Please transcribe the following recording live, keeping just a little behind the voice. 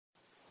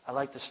I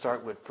like to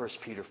start with 1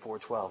 Peter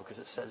 4:12 because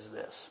it says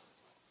this.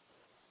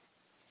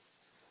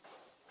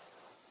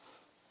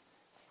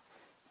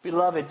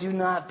 Beloved, do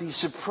not be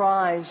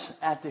surprised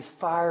at the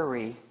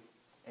fiery,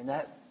 and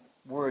that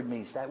word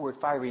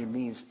fiery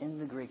means, in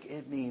the Greek,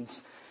 it means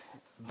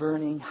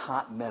burning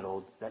hot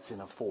metal that's in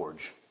a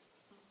forge.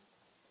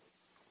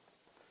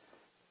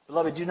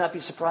 Beloved, do not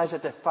be surprised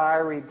at the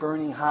fiery,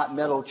 burning hot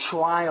metal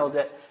trial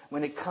that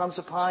when it comes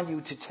upon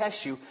you to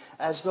test you,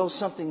 as though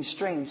something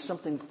strange,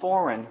 something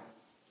foreign,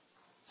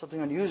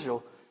 something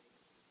unusual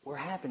were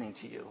happening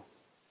to you.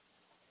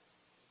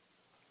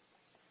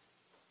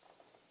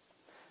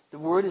 The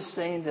Word is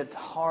saying that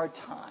hard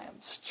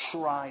times,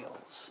 trials,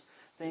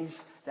 things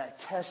that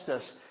test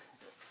us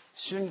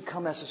shouldn't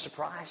come as a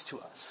surprise to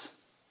us.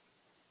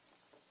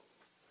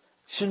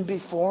 Shouldn't be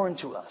foreign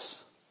to us.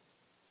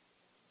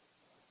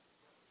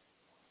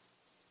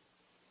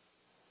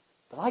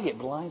 But I get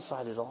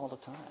blindsided all the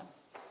time.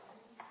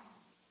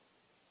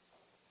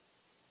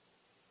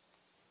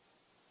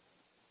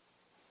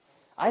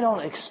 I don't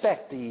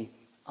expect the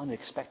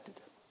unexpected.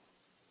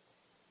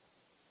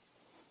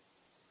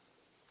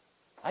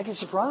 I get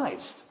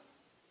surprised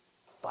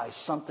by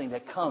something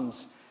that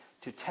comes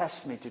to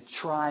test me, to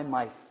try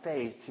my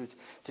faith,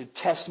 to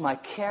test my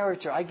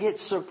character. I get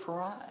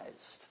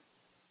surprised.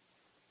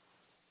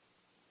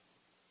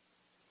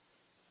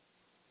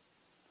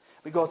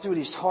 We go through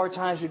these hard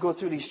times, we go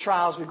through these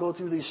trials, we go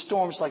through these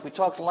storms like we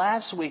talked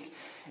last week.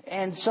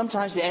 And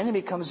sometimes the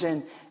enemy comes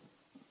in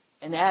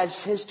and adds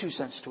his 2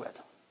 cents to it.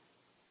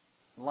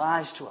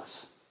 Lies to us.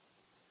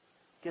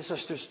 Gets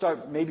us to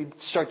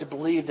start to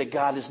believe that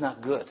God is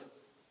not good.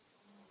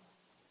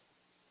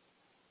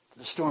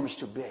 The storm is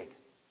too big.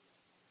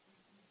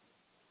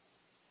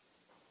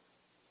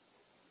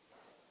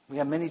 We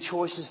have many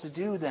choices to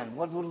do then.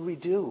 What would we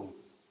do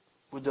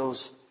with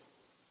those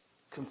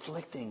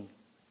conflicting,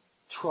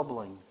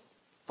 troubling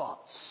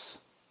thoughts?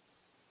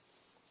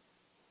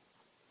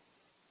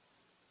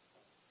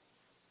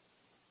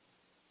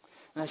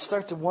 And I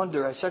start to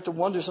wonder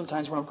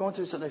sometimes when I'm going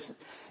through something, I say,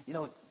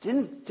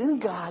 didn't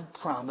God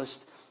promise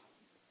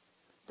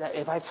that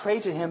if I pray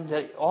to Him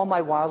that all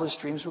my wildest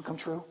dreams would come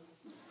true?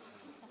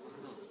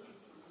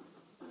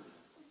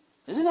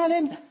 Isn't that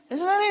in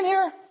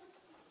here?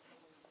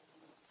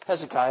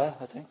 Hezekiah,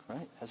 I think,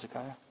 right?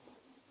 Hezekiah.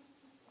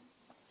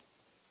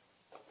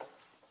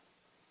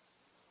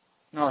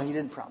 No, he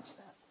didn't promise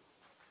that.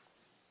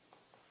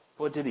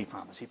 What did he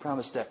promise? He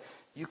promised that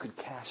you could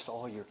cast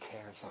all your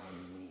cares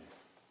on me.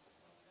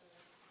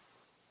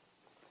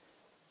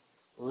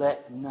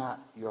 Let not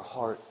your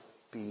heart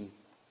be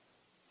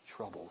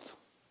troubled.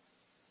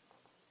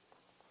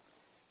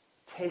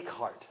 Take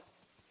heart.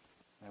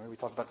 Remember we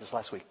talked about this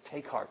last week.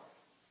 Take heart.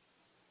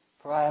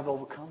 For I have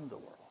overcome the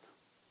world.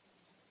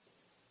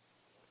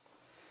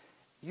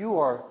 You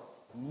are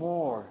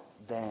more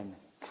than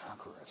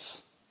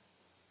conquerors.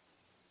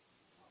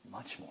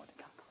 Much more than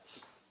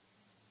conquerors.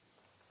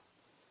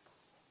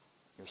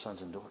 Your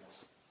sons and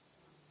daughters.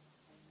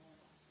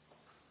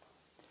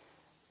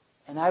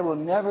 And I will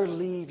never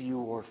leave you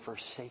or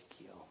forsake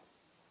you.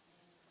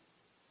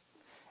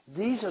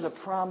 These are the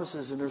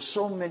promises, and there's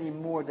so many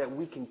more that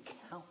we can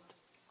count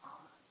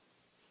on,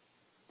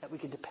 that we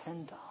can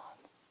depend on.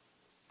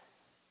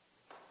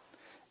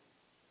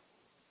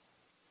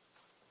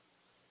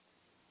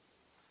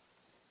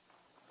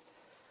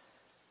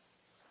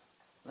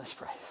 Let's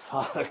pray.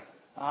 Father,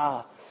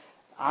 I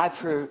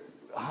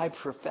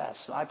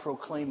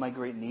proclaim my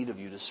great need of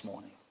you this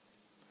morning.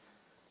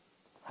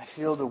 I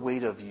feel the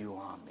weight of you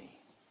on me.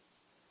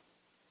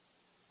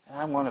 And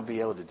I want to be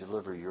able to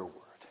deliver your word.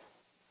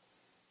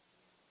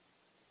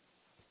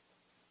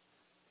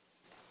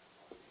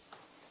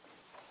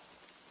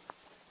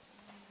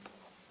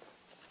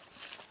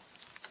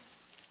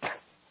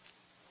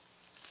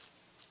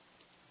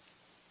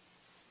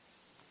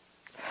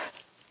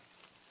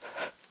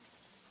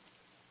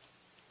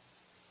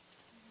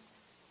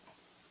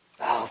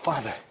 Oh,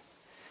 Father,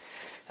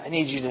 I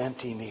need you to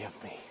empty me of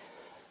me.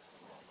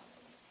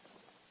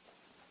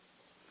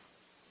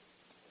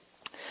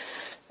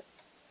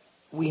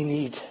 We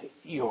need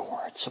your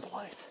words of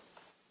life.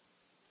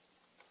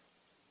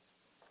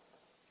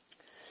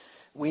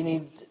 We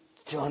need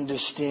to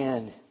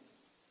understand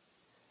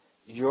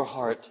your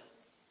heart,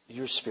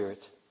 your spirit,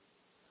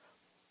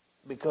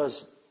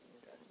 because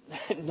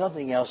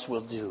nothing else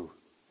will do.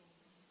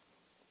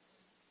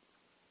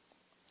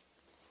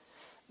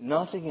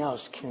 Nothing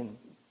else can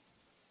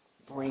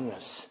bring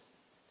us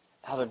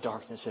out of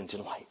darkness into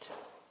light.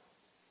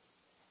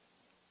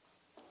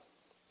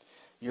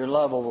 Your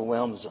love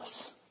overwhelms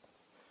us.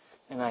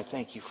 And I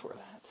thank you for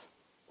that.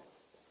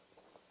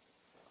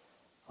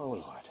 Oh,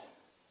 Lord,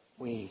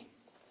 we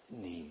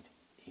need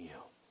you.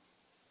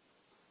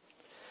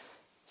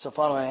 So,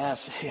 Father, I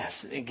ask,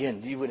 yes,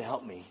 again, you would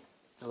help me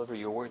deliver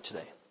your word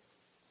today.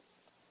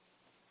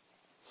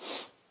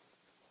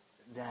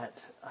 That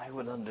I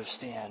would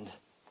understand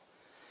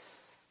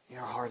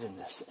your heart in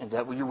this. And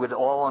that you would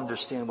all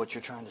understand what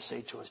you're trying to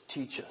say to us.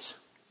 Teach us.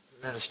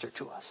 Minister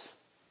to us.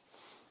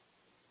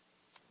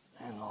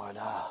 And, Lord,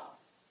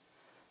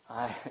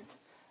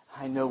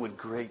 I know with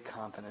great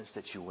confidence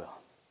that you will.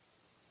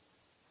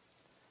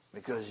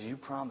 Because you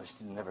promised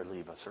to never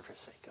leave us or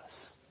forsake us.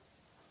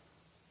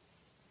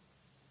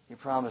 You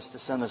promised to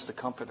send us the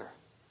Comforter.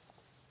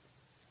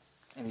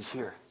 And He's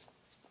here.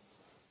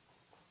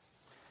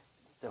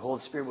 The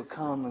Holy Spirit would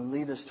come and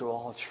lead us to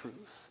all truth.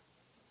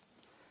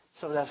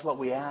 So that's what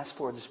we ask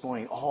for this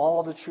morning.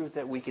 All the truth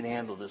that we can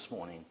handle this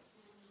morning.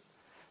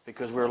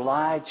 Because we're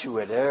lied to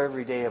it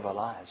every day of our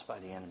lives by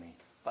the enemy,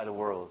 by the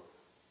world,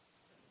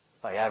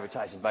 by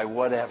advertising, by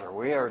whatever.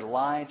 We are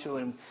lied to,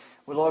 and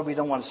Lord, we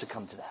don't want to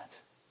succumb to that.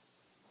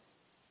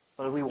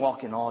 But if we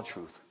walk in all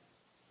truth,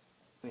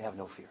 we have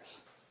no fears.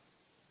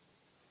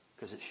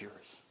 Because it's yours.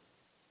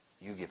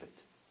 You give it.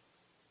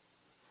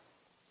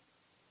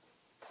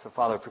 So,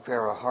 Father,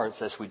 prepare our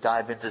hearts as we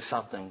dive into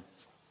something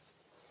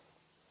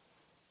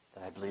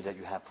that I believe that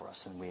you have for us.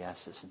 And we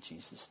ask this in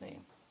Jesus'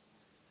 name.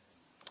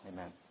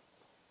 Amen.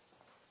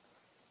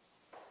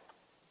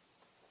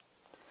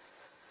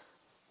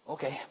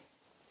 Okay.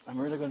 I'm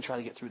really going to try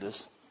to get through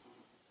this.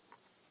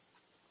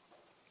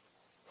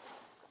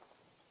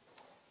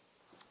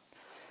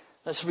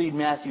 Let's read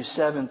Matthew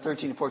 7,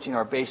 13 and 14,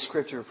 our base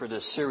scripture for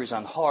this series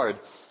on hard.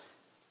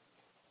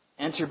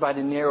 Enter by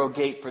the narrow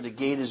gate, for the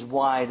gate is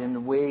wide and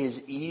the way is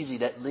easy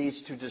that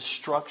leads to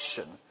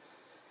destruction.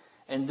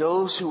 And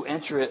those who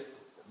enter it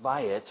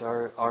by it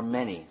are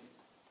many.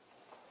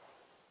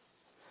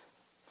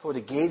 For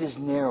the gate is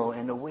narrow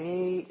and the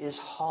way is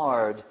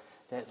hard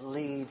that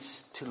leads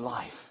to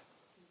life.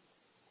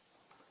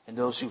 And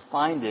those who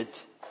find it,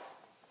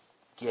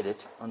 get it,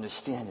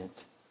 understand it,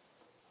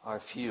 are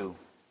few.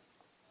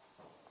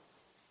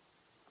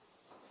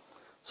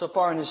 So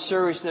far in this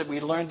series that we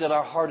learned that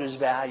our heart is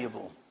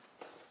valuable.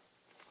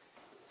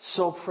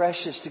 So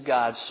precious to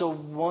God, so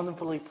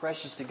wonderfully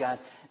precious to God,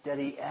 that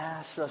He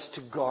asks us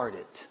to guard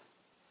it,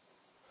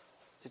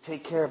 to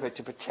take care of it,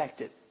 to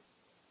protect it.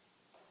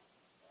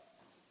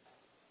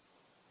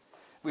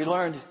 We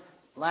learned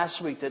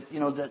last week that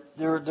that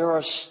there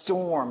are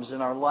storms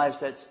in our lives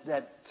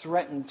that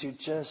threaten to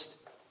just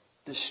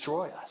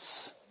destroy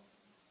us,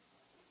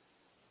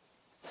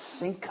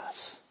 sink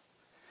us.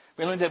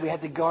 We learned that we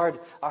had to guard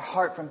our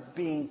heart from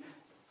being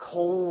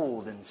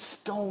cold and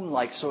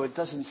stone-like so it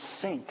doesn't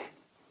sink.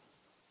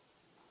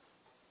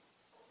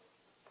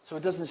 So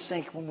it doesn't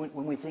sink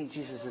when we think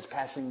Jesus is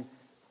passing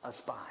us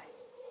by.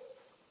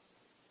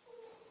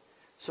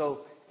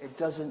 So it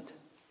doesn't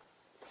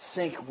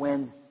sink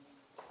when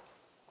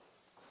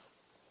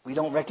we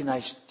don't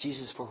recognize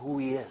Jesus for who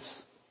He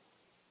is.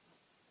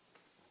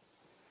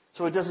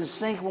 So it doesn't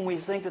sink when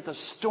we think that the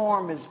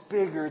storm is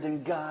bigger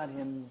than God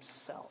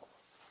Himself.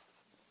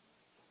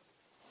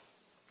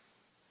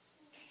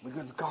 We're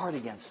going to guard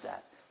against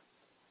that.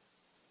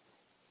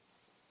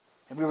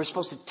 And we were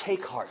supposed to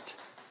take heart.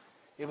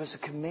 It was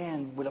a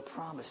command with a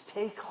promise.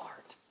 Take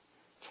heart.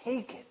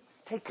 Take it.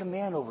 Take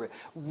command over it.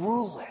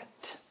 Rule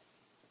it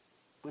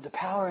with the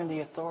power and the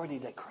authority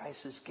that Christ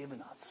has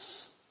given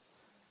us.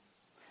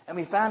 And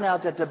we found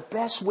out that the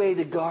best way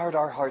to guard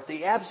our heart,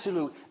 the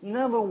absolute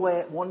number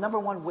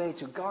one way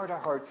to guard our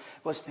heart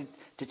was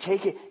to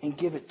take it and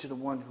give it to the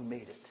one who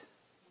made it.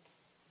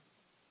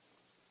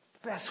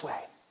 The best way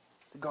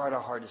to guard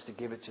our heart is to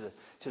give it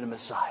to the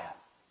Messiah.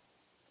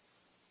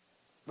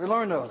 We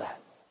learned all that.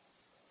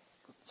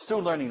 Still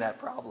learning that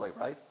probably,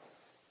 right?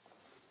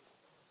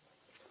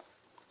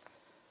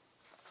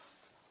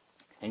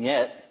 And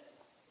yet,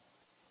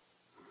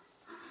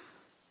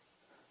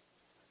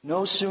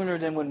 no sooner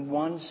than when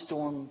one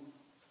storm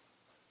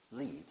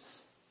leaves,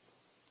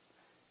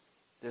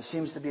 there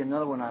seems to be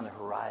another one on the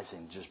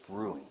horizon just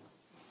brewing.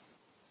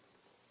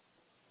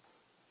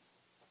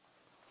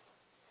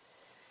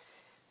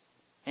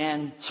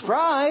 And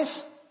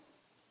surprise,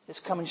 it's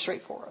coming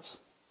straight for us.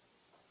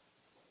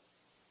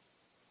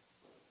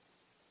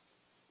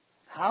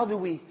 How do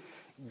we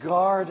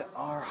guard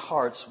our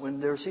hearts when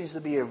there seems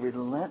to be a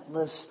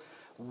relentless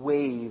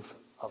wave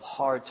of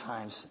hard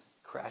times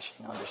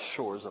crashing on the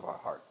shores of our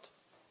heart?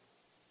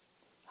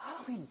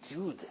 How do we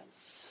do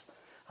this?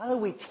 How do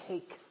we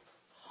take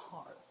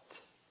heart?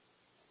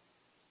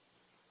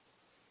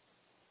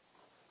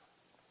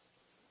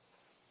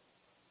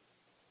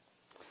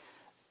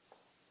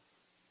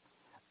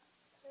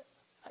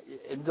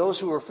 And those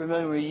who are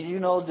familiar with me, you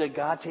know that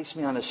God takes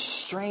me on a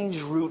strange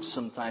route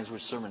sometimes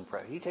with sermon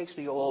prep. He takes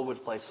me all over the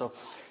place. So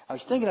I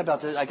was thinking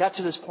about this. I got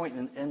to this point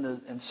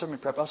in sermon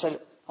prep. I said,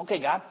 okay,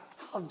 God,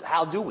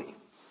 how do we?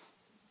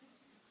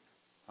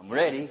 I'm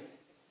ready. He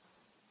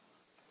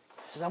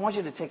says, I want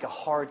you to take a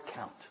hard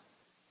count.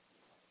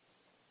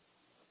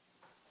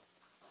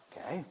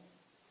 Okay.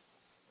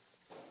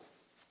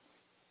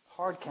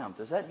 Hard count.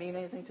 Does that mean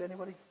anything to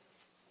anybody?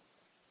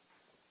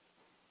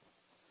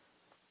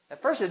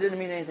 At first, it didn't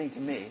mean anything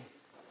to me.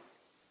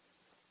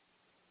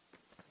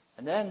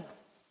 And then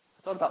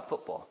I thought about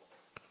football.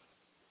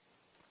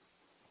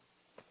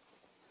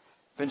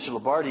 Vince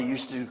Lombardi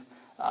used to,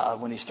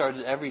 when he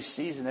started every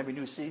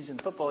new season in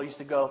football, he used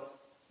to go,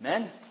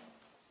 men,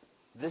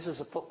 this is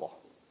a football.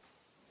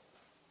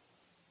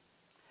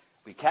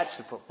 We catch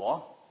the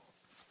football.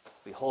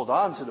 We hold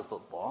on to the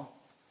football.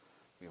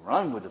 We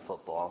run with the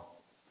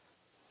football.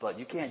 But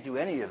you can't do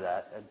any of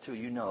that until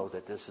you know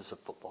that this is a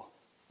football.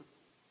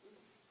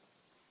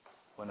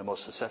 One of the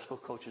most successful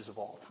coaches of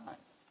all time.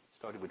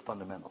 Started with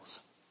fundamentals.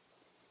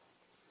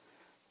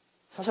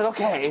 So I said,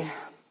 okay,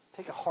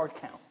 take a hard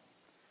count.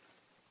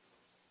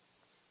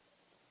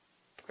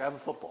 Grab a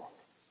football.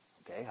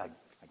 Okay, I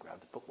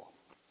grabbed the football.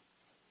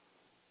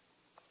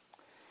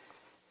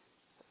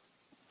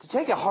 To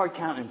take a hard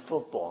count in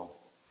football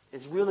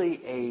is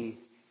really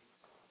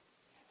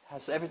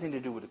has everything to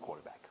do with the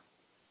quarterback.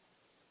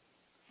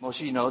 Most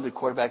of you know the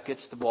quarterback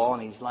gets the ball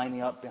and he's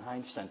lining up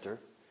behind center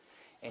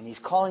and he's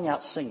calling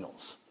out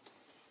signals.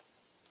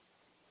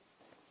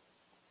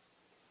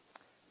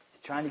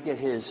 Trying to get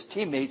his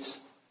teammates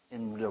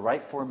in the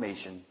right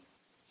formation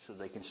so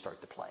they can start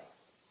the play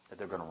that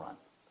they're going to run.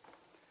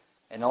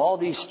 And all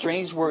these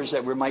strange words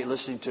that we might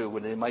listen to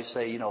when they might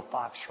say,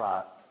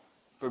 foxtrot,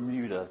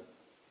 Bermuda,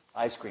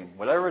 ice cream,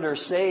 whatever they're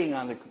saying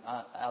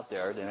out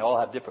there, they all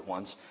have different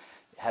ones,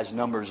 has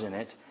numbers in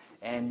it.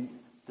 And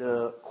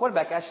the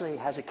quarterback actually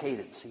has a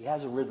cadence. He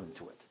has a rhythm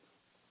to it.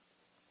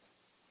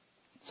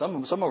 Some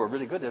of them are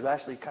really good. They're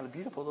actually kind of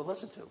beautiful to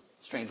listen to.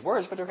 Strange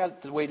words, but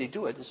the way they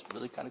do it is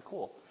really kind of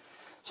cool.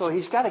 So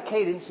he's got a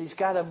cadence. He's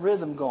got a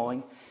rhythm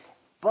going.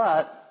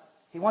 But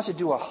he wants to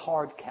do a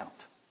hard count.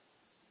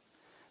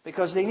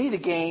 Because they need to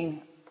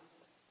gain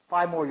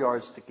 5 more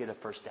yards to get a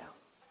first down.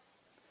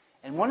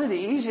 And one of the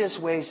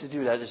easiest ways to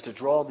do that is to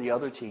draw the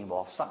other team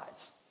off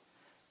sides.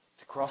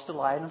 To cross the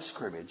line of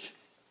scrimmage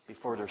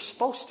before they're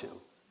supposed to.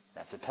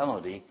 That's a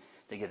penalty.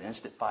 They get an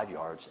instant 5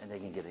 yards, and they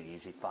can get an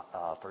easy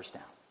first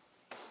down.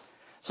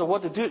 So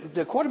what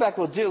the quarterback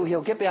will do,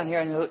 he'll get down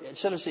here, and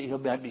instead of he'll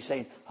be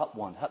saying, hut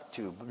 1, hut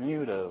 2,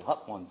 Bermuda,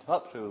 hut 1,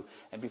 hut 2.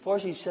 And before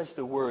he says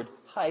the word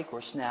hike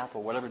or snap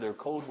or whatever their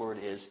code word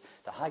is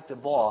to hike the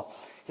ball,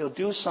 he'll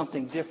do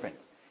something different.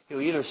 He'll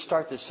either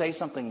start to say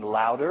something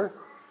louder,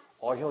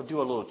 or he'll do a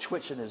little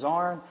twitch in his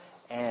arm,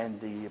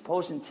 and the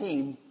opposing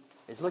team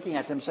is looking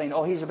at them saying,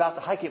 oh, he's about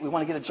to hike it. We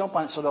want to get a jump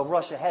on it, so they'll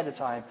rush ahead of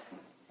time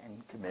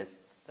and commit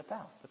the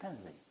foul, the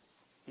penalty.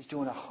 He's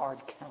doing a hard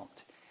count.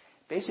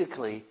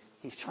 Basically,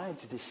 he's trying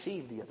to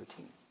deceive the other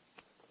team.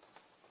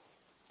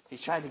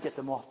 He's trying to get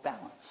them off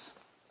balance.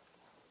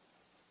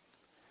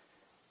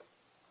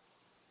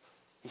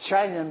 He's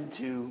trying them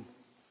to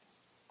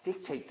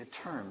dictate the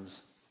terms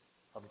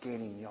of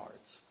gaining yards.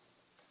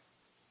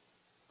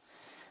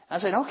 I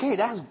said, okay,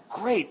 that's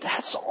great.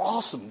 That's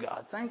awesome,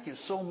 God. Thank you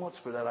so much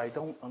for that. I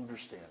don't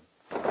understand.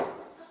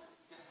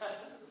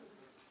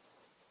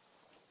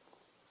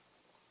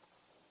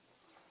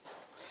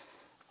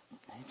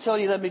 So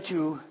he led me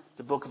to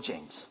the book of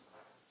James.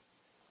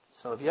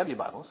 So if you have your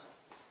Bibles,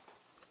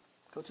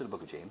 go to the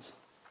book of James.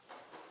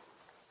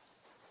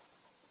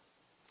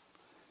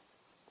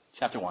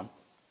 Chapter 1.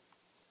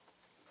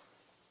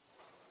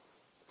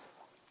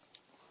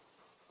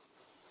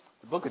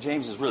 The book of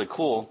James is really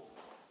cool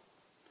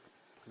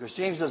because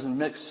James doesn't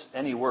mix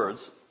any words.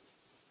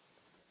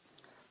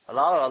 A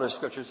lot of other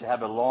scriptures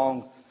have a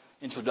long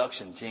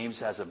introduction. James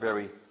has a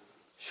very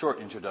short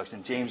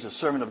introduction. James, a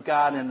servant of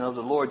God and of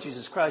the Lord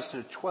Jesus Christ to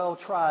the 12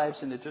 tribes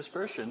in the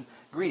dispersion.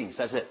 Greetings.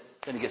 That's it.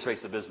 Then he gets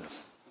right to business.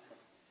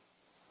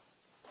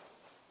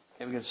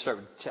 Okay, we're going to start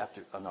with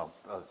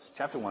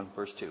chapter 1,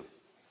 verse 2.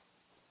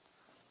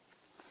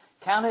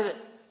 Count it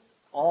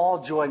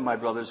all joy, my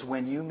brothers,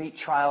 when you meet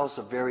trials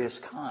of various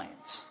kinds.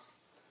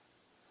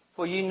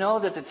 For you know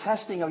that the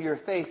testing of your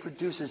faith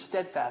produces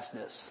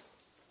steadfastness.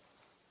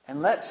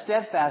 And let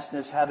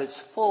steadfastness have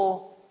its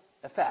full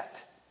effect,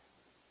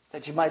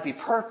 that you might be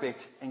perfect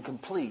and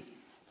complete,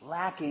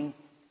 lacking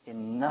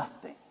in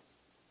nothing.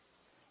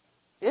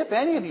 If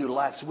any of you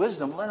lacks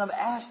wisdom, let him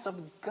ask of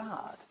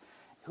God,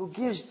 who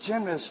gives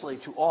generously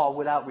to all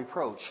without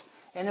reproach,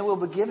 and it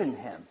will be given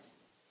him.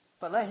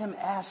 But let him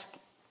ask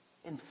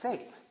in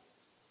faith,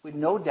 with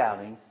no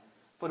doubting,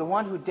 for the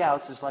one who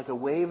doubts is like a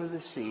wave of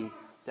the sea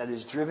that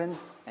is driven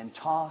and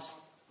tossed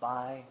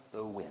by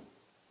the wind.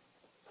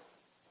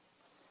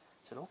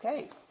 I said,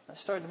 okay,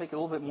 that's starting to make a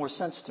little bit more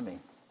sense to me.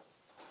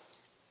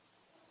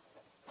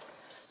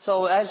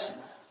 So as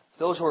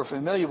those who are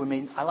familiar with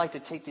me, I like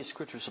to take these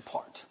scriptures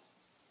apart.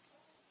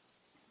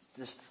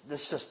 Just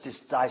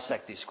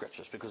dissect these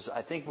scriptures, because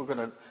I think we're going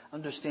to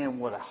understand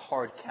what a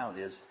hard count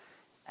is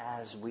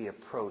as we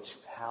approach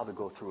how to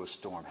go through a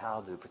storm,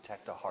 how to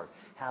protect our heart,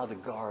 how to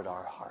guard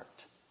our heart.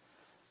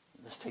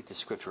 Let's take the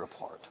scripture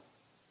apart.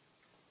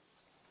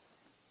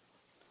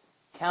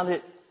 Count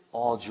it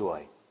all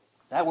joy.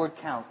 That word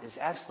count is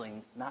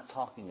actually not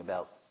talking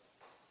about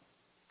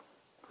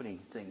putting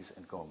things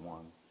and going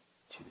 1,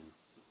 2,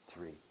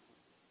 3.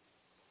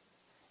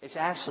 It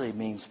actually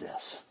means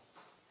this.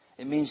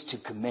 It means to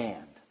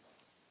command,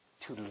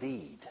 to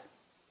lead,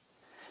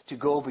 to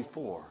go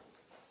before,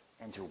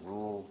 and to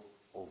rule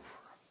over.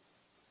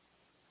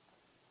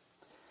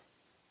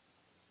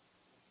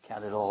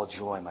 Count it all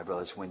joy, my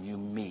brothers, when you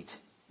meet,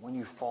 when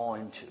you fall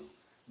into,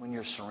 when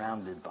you're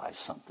surrounded by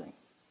something.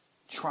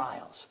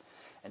 Trials.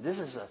 And this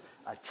is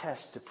a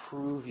test to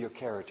prove your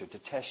character, to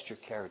test your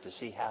character, to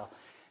see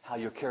how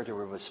your character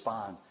will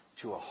respond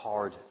to a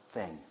hard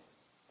thing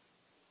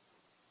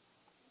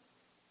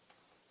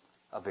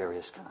of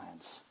various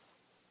kinds.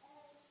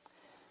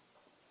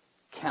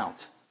 Count,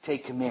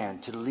 take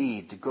command, to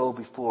lead, to go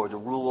before, to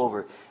rule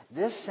over.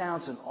 This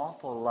sounds an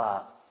awful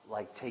lot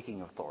like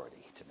taking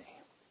authority to me.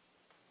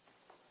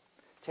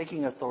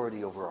 Taking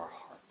authority over our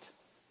heart.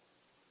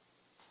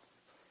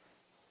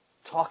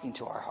 Talking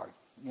to our heart.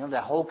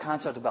 That whole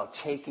concept about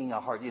taking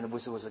our heart,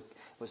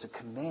 was a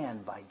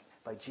command by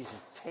Jesus.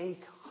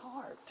 Take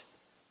heart.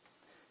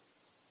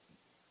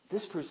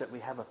 This proves that we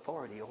have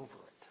authority over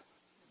it.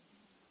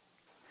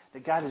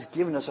 That God has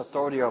given us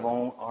authority of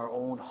our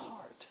own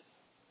heart.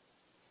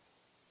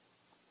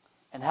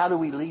 And how do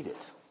we lead it?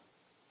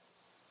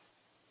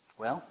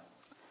 Well,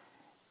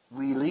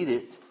 we lead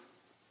it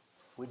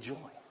with joy.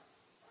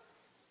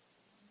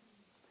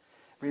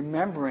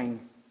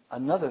 Remembering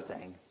another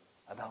thing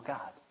about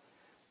God.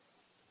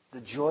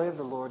 The joy of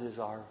the Lord is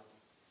our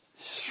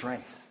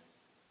strength.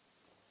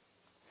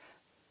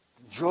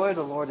 The joy of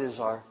the Lord is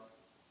our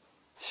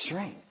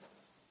strength.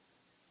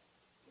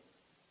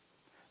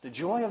 The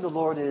joy of the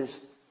Lord is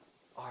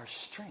our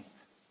strength.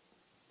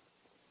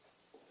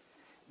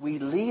 We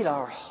lead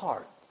our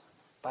heart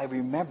by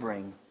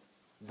remembering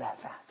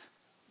that fact.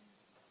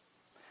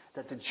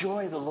 That the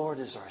joy of the Lord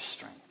is our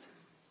strength.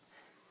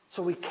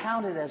 So we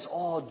count it as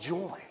all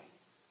joy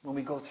when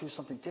we go through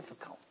something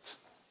difficult.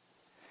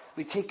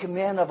 We take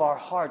command of our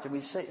heart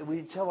and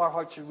we tell our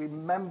heart to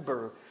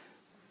remember,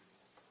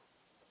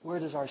 where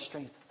does our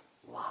strength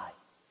lie?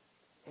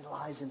 It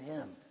lies in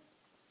Him.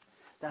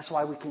 That's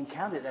why we can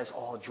count it as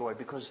all joy,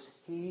 because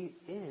He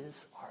is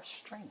our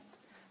strength.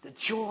 The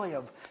joy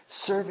of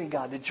serving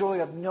God, the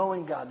joy of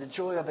knowing God, the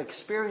joy of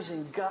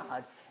experiencing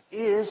God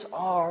is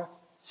our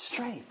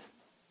strength.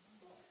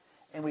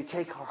 And we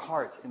take our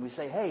heart and we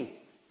say, hey,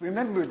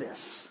 remember this.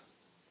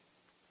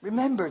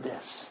 Remember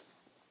this.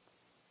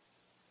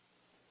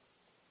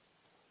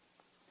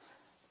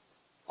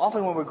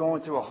 Often when we're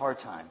going through a hard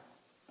time,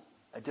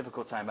 a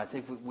difficult time, I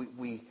think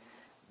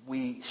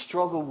we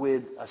struggle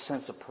with a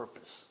sense of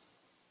purpose.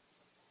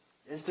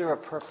 Is there a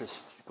purpose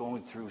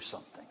going through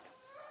something?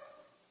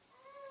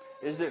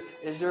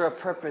 Is there a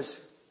purpose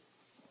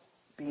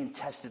being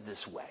tested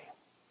this way?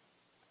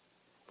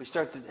 We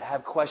start to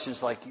have questions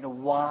like,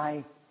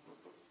 why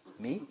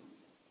me?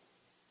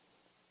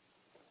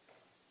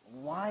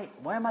 Why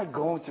am I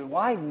going through?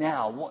 Why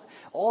now?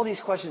 All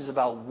these questions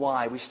about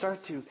why. We start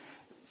to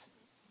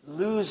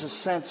lose a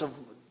sense of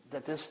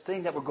that this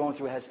thing that we're going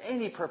through has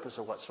any purpose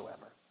or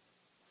whatsoever.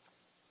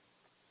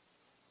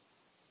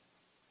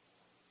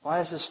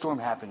 Why is this storm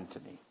happening to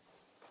me?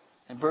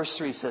 And verse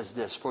 3 says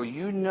this, for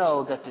you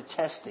know that the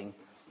testing,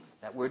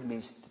 that word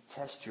means to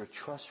test your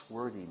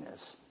trustworthiness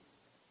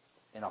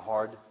in a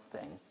hard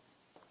thing.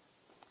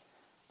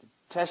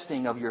 The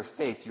testing of your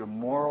faith, your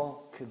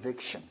moral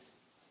conviction,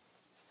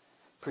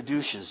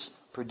 produces,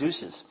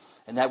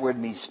 and that word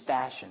means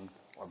fashion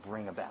or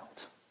bring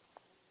about.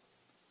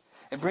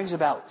 It brings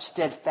about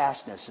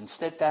steadfastness, and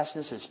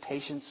steadfastness is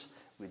patience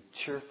with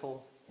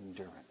cheerful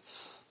endurance.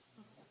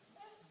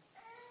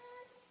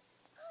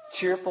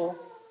 Cheerful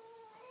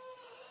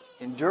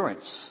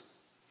endurance.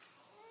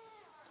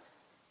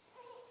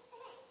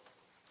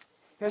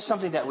 Here's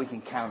something that we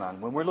can count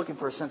on. When we're looking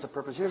for a sense of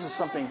purpose, here's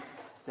something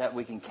that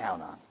we can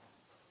count on.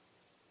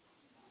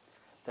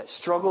 That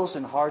struggles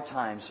and hard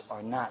times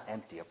are not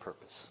empty of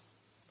purpose.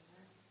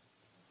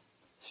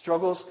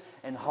 Struggles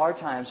and hard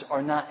times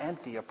are not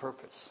empty of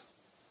purpose.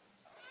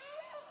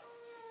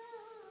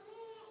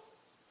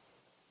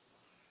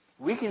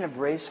 We can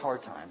embrace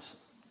hard times,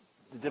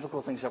 the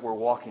difficult things that we're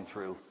walking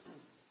through,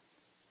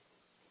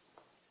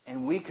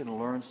 and we can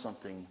learn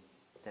something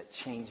that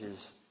changes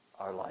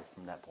our life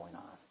from that point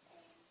on.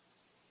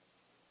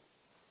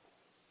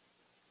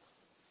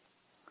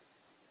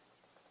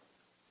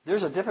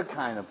 There's a different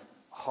kind of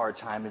hard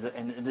time,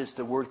 and it's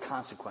the word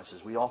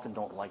consequences. We often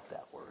don't like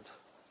that word,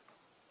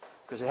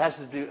 because it has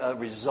to be a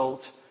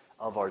result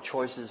of our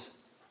choices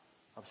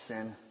of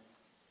sin.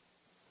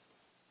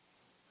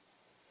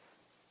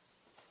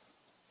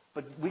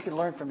 But we can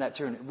learn from that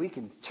turn. We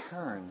can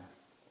turn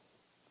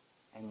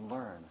and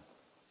learn.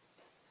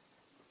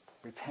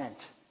 Repent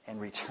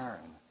and return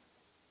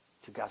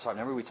to God's heart.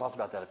 Remember we talked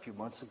about that a few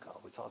months ago.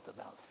 We talked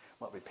about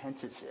what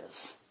repentance is.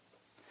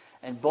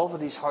 And both of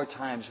these hard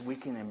times we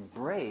can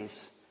embrace,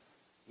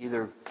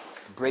 either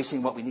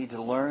embracing what we need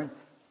to learn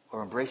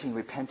or embracing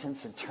repentance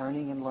and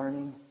turning and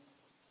learning.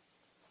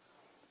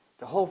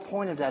 The whole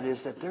point of that is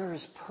that there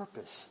is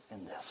purpose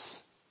in this.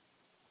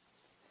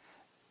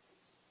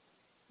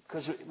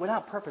 Because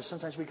without purpose,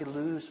 sometimes we could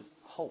lose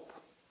hope.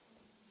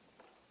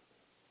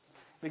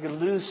 We could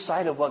lose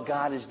sight of what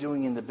God is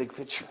doing in the big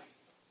picture.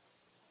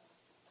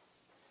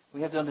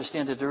 We have to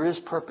understand that there is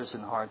purpose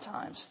in hard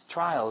times.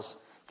 Trials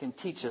can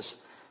teach us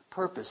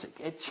purpose.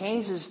 It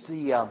changes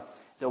the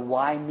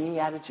why me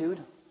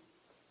attitude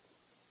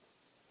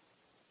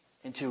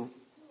into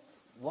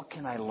what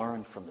can I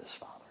learn from this,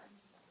 Father?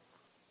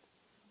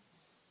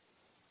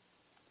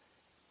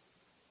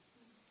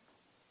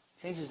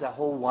 Changes that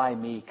whole why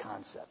me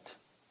concept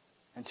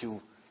into,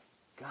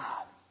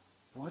 God,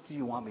 what do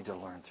you want me to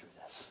learn through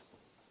this?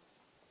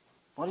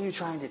 What are you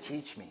trying to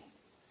teach me?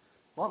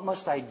 What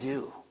must I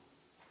do?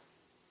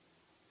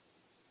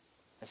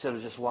 Instead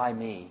of just, why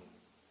me?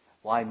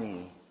 Why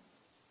me?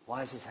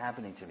 Why is this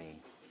happening to me?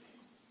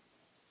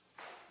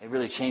 It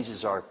really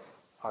changes our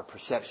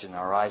perception,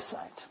 our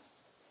eyesight.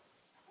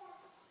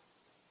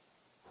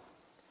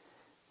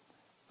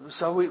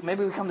 So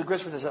maybe we come to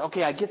grips with this.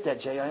 Okay, I get that,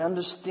 Jay. I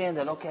understand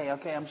that. Okay,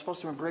 I'm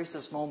supposed to embrace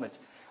this moment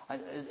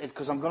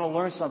because I'm going to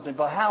learn something.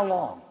 But how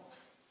long?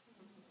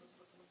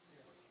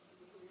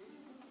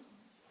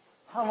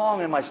 How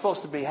long am I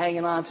supposed to be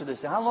hanging on to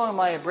this? How long am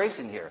I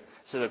embracing here?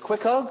 Is it a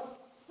quick hug?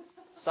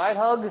 Side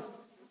hug?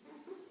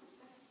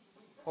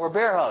 Or a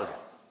bear hug?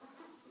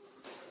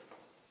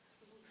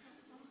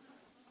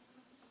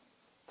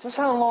 Just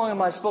how long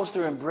am I supposed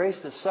to embrace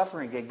the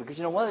suffering gig? Because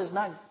you know what? It's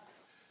not.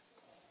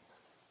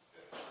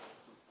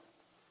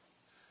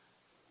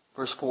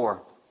 Verse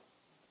 4.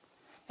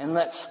 And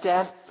let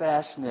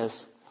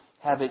steadfastness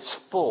have its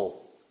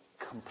full,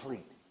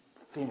 complete,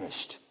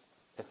 finished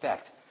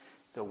effect.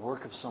 The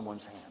work of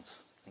someone's hands.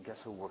 And guess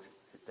who work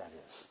that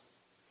is?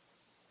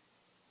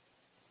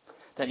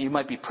 That you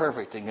might be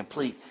perfect and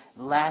complete,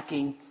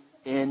 lacking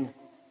in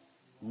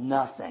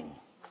nothing.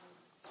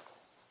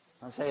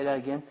 I'll say that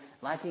again.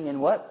 Lacking in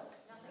what?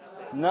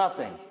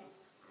 Nothing.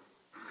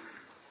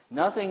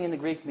 Nothing in the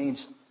Greek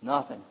means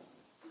nothing.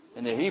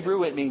 In the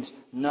Hebrew, it means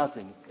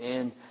nothing.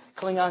 In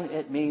Klingon,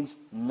 it means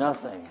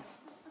nothing.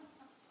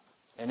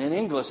 And in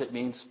English, it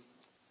means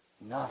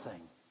nothing.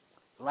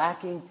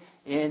 Lacking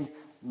in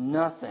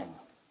nothing.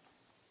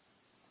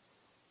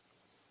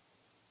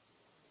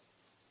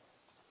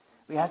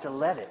 We have to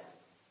let it.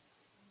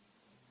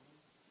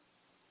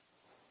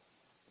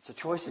 It's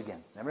a choice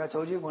again. Remember I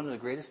told you one of the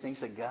greatest things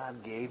that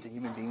God gave to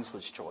human beings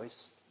was choice?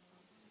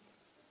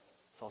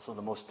 It's also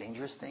the most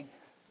dangerous thing.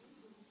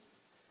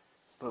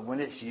 But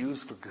when it's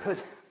used for good,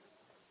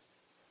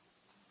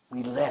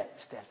 we let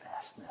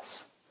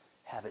steadfastness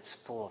have its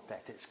full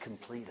effect, its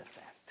complete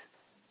effect.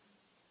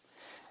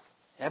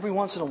 Every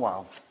once in a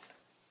while,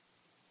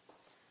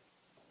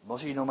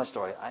 most of you know my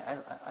story.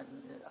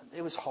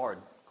 It was hard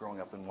growing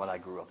up in what I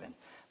grew up in.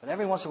 But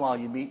every once in a while,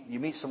 you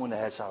meet someone that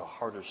has a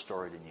harder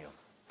story than you.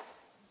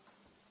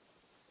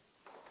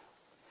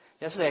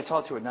 Yesterday, I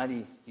talked to a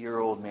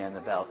 90-year-old man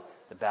about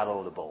the Battle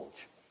of the Bulge.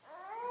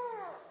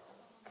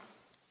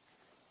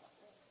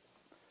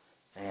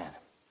 Man.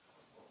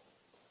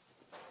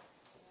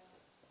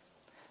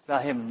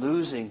 About him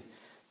losing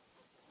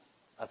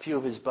a few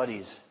of his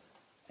buddies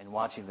and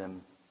watching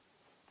them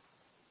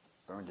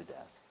burn to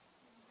death.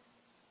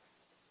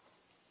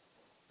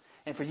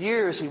 And for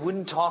years, he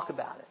wouldn't talk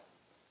about it,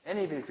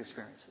 any of his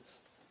experiences.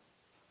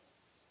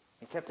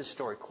 He kept his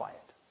story quiet.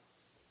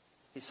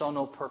 He saw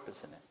no purpose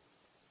in it.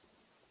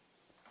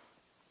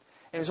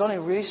 It was only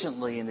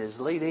recently, in his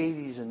late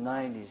 80s and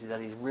 90s, that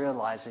he's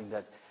realizing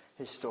that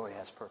his story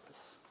has purpose.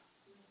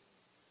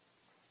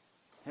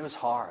 It was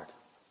hard.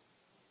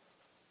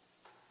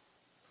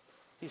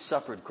 He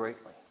suffered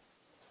greatly.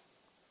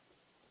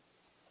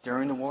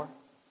 During the war,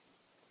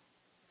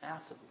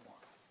 after the war.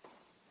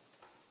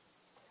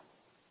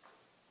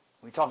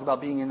 We talk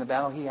about being in the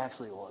battle, he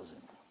actually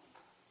wasn't.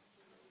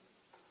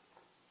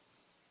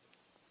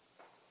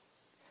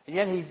 And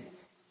yet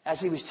as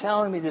he was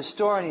telling me this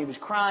story, and he was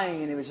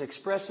crying, and he was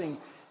expressing,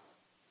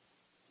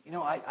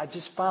 I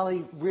just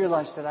finally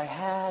realized that I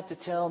had to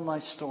tell my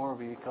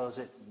story because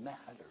it mattered.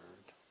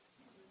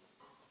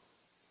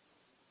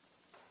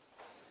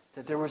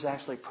 That there was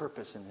actually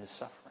purpose in his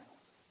suffering.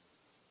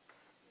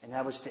 And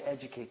that was to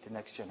educate the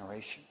next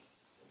generation.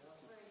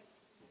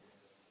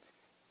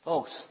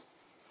 Folks,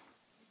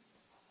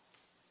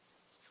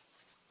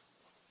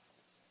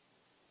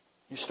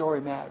 your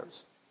story matters.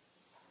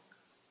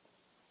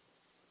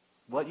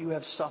 What you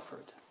have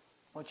suffered,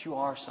 what you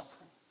are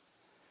suffering,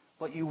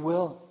 what you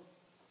will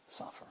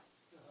suffer.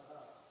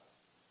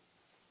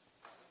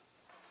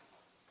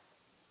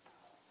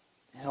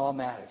 It all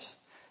matters.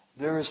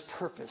 There is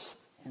purpose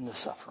in the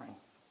suffering.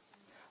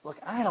 Look,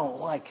 I don't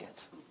like it.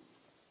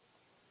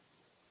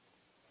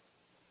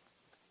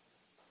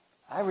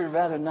 I would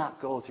rather not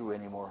go through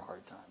any more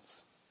hard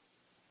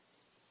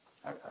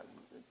times.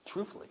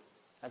 Truthfully,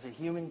 as a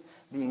human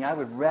being, I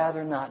would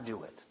rather not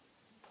do it.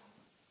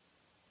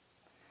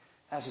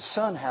 As a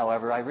son,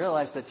 however, I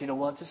realized that,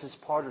 this is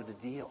part of the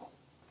deal.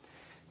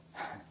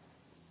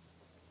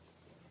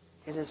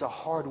 It is a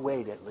hard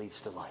way that leads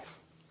to life.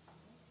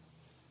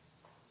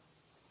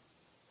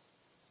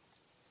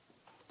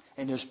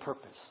 And there's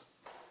purpose.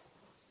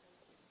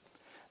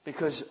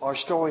 Because our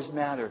stories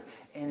matter,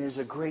 and it is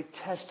a great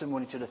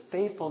testimony to the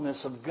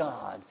faithfulness of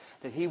God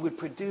that He would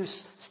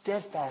produce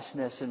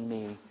steadfastness in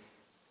me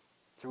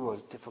through a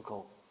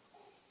difficult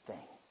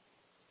thing.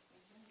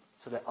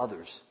 So that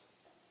others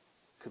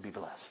could be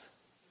blessed.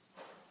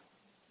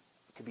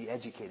 Could be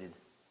educated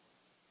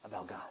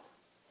about God.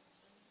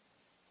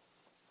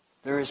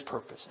 There is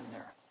purpose in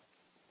there.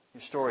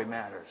 Your story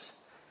matters.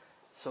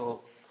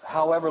 So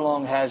however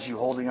long has you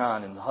holding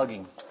on and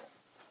hugging.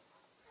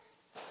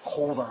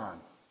 Hold on.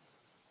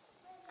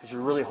 Because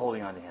you're really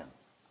holding on to Him.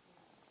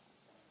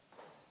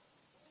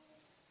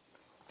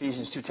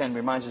 Ephesians 2:10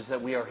 reminds us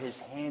that we are His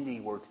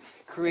handiwork,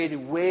 created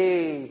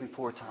way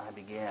before time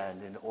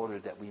began in order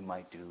that we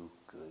might do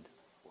good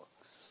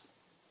works.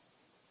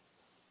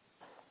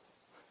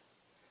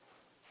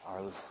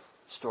 Our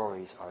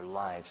stories, our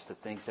lives, the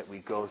things that we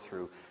go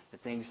through, the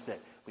things that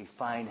we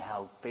find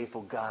how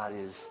faithful God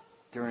is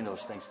during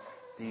those things,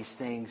 these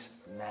things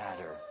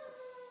matter.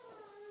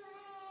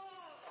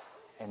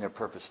 And they're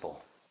purposeful.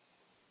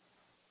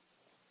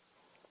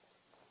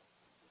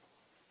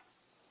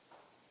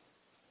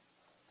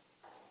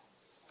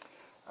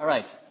 All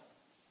right.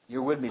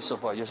 You're with me so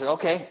far. You said,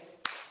 okay.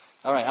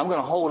 All right, I'm going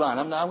to hold on.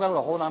 I'm going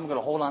to hold on. I'm going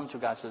to hold on until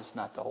God says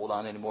not to hold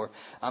on anymore.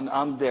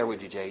 I'm there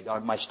with you, Jay.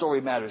 My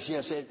story matters.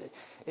 Yes,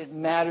 it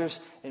matters.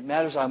 It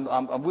matters.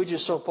 I'm with you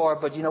so far.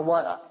 But you know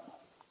what?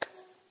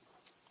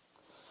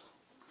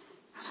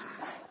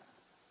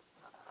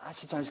 I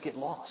sometimes get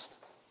lost.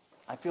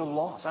 I feel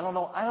lost. I don't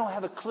know. I don't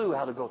have a clue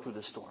how to go through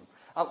this storm.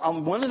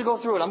 I'm willing to go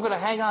through it. I'm going to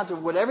hang on to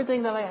with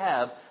everything that I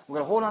have. I'm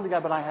going to hold on to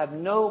God, but I have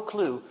no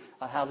clue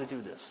how to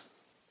do this.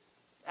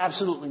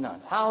 Absolutely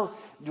none. How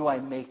do I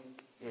make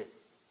it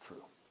through?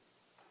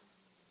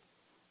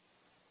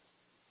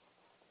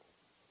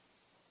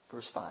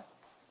 Verse 5.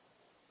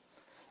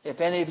 If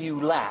any of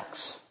you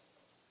lacks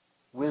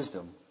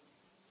wisdom,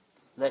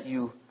 let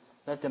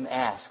them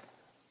ask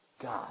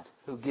God,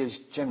 who gives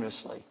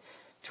generously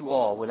to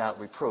all without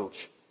reproach,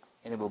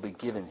 and it will be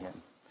given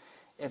him.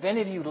 If any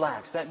of you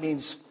lacks, that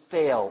means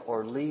fail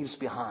or leaves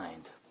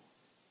behind.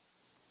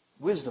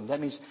 Wisdom,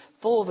 that means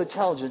full of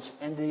intelligence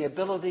and the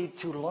ability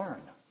to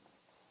learn.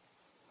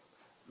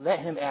 Let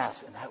him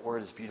ask, and that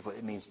word is beautiful.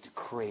 It means to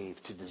crave,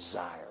 to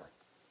desire.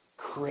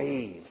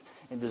 Crave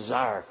and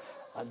desire.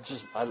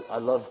 I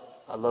love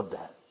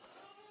that.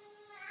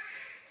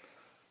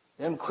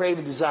 Let him crave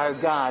and desire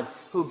God,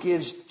 who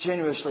gives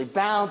generously,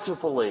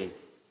 bountifully,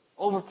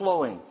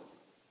 overflowing,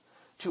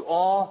 to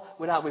all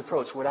without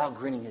reproach, without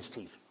gritting his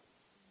teeth.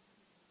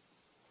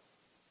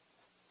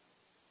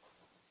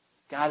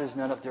 God is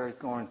not up there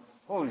going,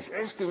 oh, he's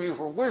asking you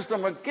for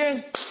wisdom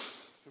again.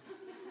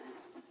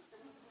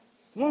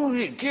 Won't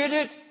you get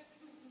it?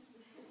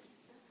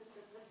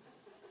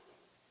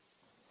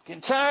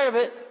 Getting tired of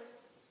it.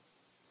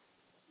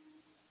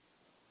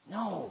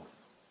 No.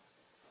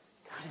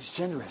 God is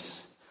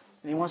generous.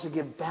 And he wants to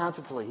give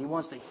bountifully. He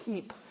wants to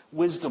heap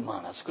wisdom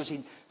on us. Because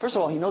first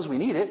of all, he knows we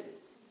need it.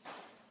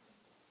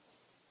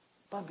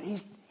 But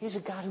he's a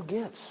God who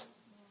gives.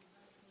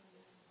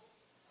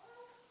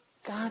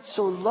 God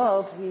so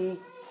loved, he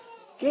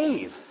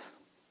gave.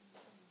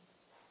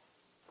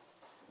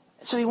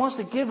 So he wants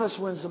to give us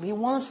wisdom. He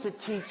wants to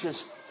teach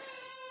us.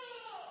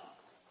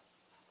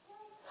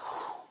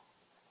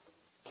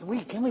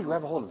 Can we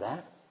grab a hold of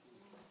that?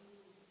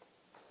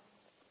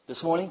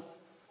 This morning?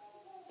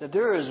 That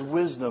there is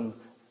wisdom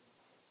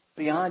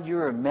beyond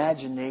your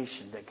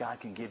imagination that God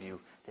can give you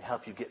to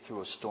help you get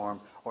through a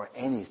storm or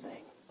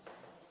anything.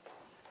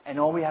 And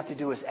all we have to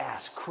do is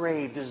ask,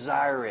 crave,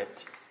 desire it.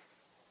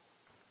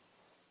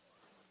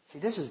 See,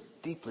 this is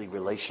deeply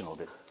relational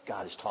that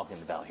God is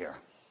talking about here.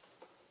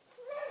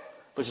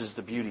 Which is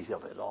the beauty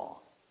of it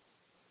all.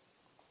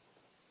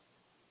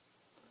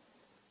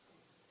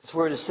 This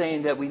word is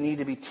saying that we need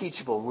to be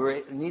teachable.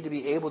 We need to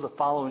be able to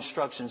follow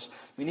instructions.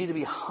 We need to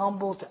be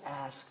humble to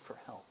ask for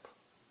help.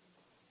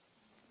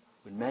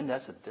 With men,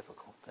 that's a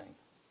difficult thing.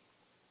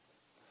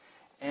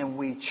 And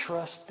we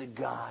trust the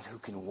God who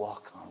can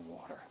walk on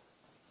water.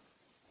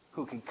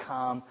 Who can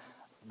calm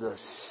the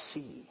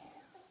sea.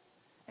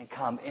 And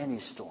calm any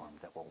storm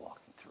that we're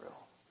walking through.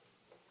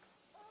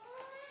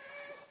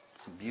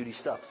 Some beauty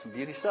stuff. Some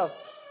beauty stuff.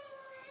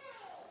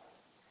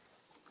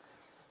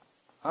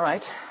 All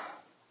right.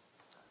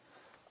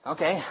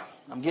 Okay.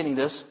 I'm getting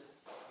this.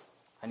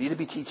 I need to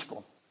be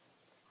teachable.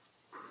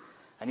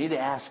 I need to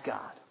ask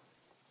God.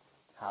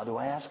 How do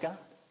I ask God?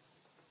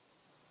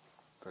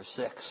 Verse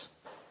 6.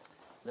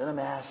 Let him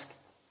ask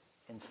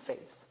in faith.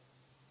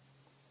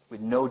 With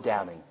no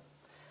doubting.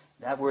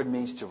 That word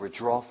means to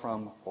withdraw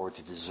from or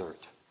to desert.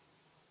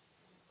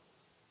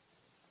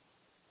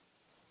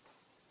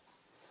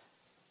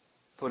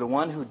 For the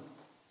one who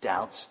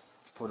doubts,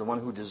 for the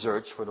one who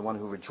deserts, for the one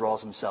who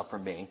withdraws himself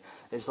from me,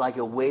 is like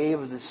a wave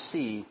of the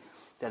sea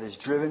that is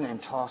driven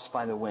and tossed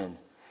by the wind.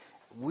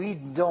 We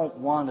don't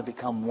want to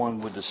become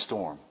one with the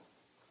storm.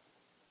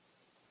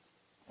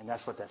 And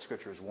that's what that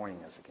scripture is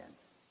warning us again.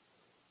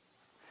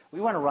 We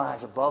want to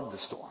rise above the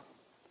storm.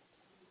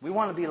 We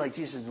want to be like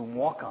Jesus and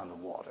walk on the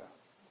water.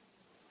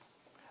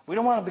 We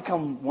don't want to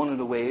become one of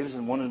the waves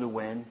and one of the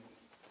wind.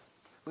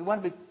 We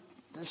want to be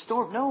the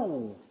storm.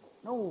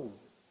 No.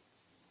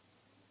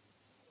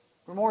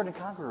 We're more than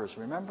conquerors,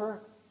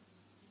 remember?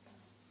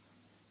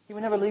 He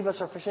would never leave us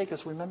or forsake us,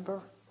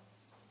 remember?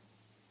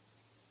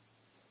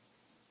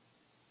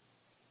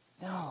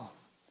 No.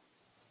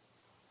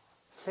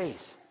 Faith.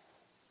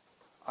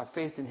 Our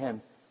faith in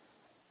him.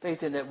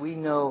 Faith in that we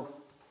know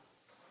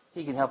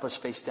He can help us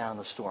face down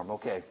the storm.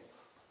 Okay.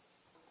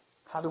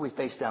 How do we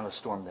face down the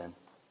storm then?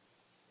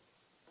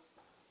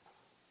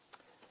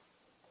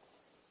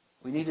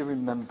 We need to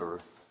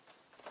remember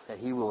that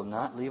He will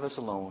not leave us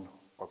alone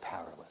or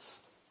powerless.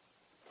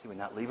 He will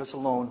not leave us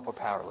alone or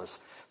powerless.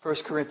 1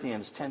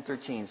 Corinthians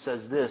 10:13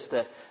 says this,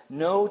 that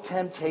no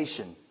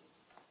temptation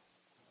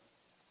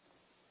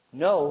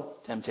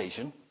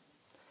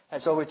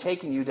has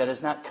overtaken you that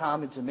is not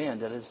common to man,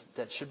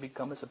 that should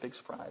become as a big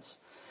surprise.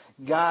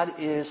 God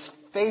is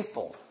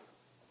faithful,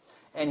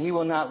 and He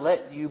will not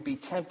let you be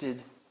tempted,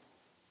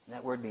 and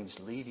that word means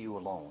leave you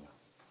alone,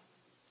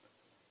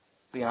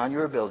 beyond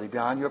your ability,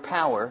 beyond your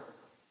power.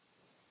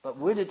 But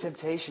with the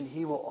temptation,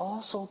 He will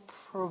also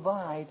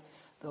provide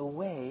the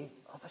way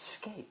of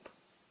escape,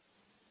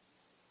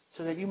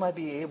 so that you might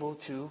be able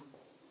to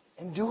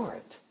endure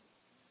it.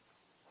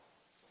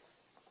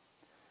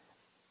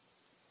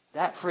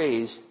 That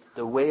phrase,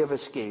 the way of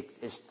escape,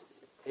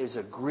 is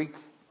a Greek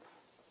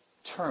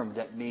term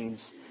that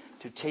means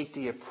to take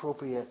the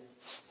appropriate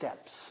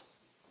steps.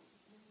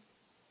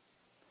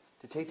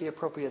 To take the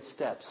appropriate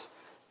steps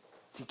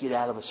to get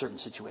out of a certain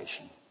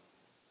situation.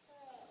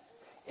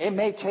 It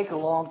may take a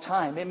long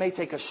time. It may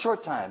take a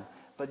short time.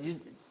 But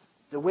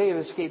the way of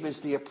escape is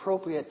the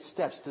appropriate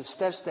steps. The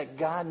steps that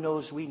God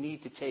knows we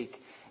need to take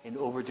in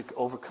order to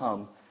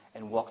overcome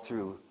and walk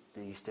through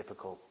these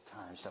difficult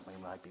times that we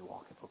might be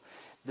walking through.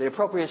 The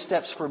appropriate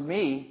steps for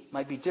me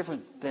might be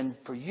different than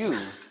for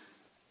you.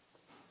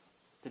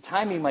 The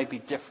timing might be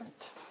different.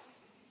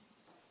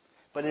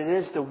 But it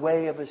is the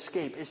way of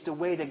escape. It's the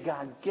way that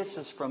God gets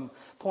us from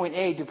point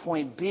A to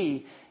point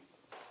B.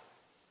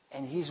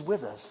 And He's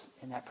with us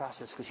in that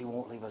process because He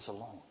won't leave us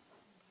alone.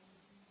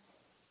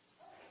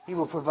 He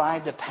will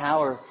provide the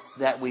power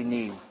that we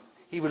need.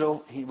 We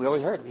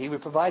always heard, He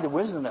would provide the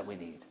wisdom that we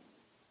need.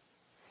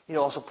 He'd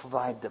also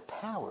provide the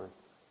power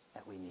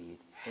that we need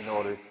in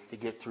order to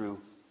get through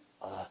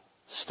a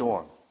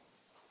storm.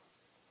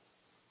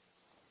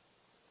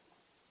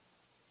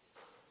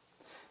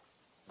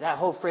 That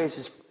whole phrase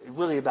is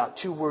really about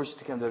two words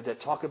together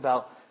that talk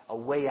about a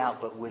way out,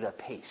 but with a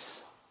pace.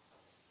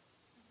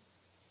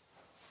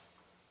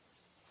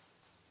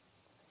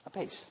 A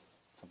pace.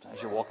 Sometimes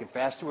you're walking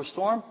fast through a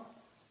storm.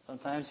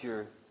 Sometimes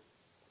you're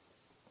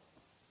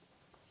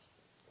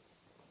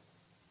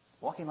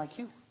walking like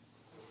you.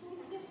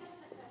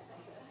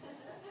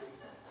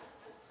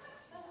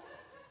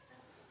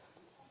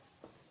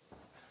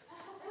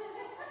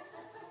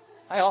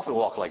 I often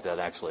walk like that,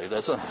 actually.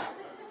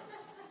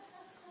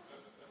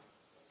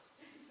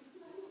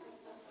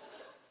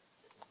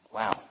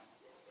 Wow.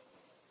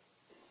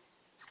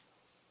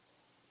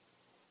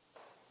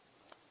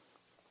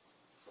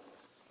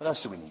 What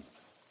else do we need?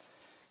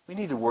 We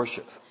need to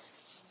worship.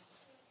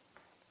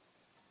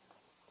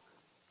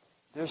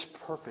 There's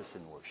purpose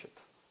in worship.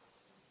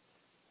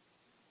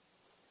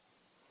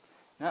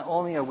 Not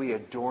only are we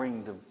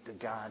adoring the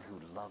God who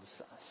loves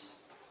us,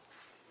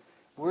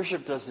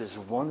 worship does this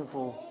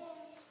wonderful,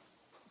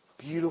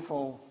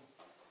 beautiful,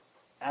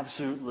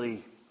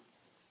 absolutely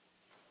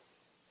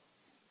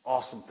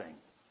awesome thing.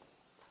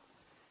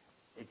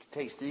 It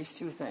takes these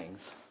two things,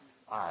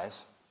 eyes,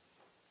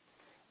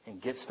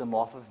 and gets them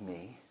off of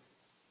me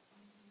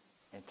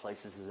and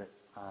places it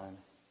on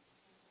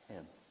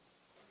Him.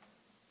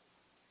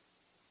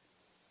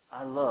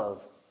 I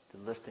love the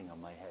lifting of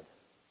my head.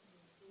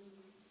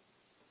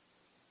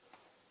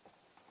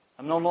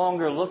 I'm no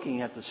longer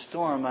looking at the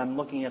storm. I'm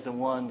looking at the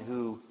one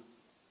who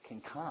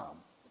can calm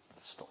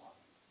the storm.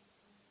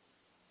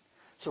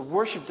 So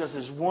worship does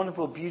this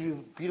wonderful,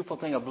 beautiful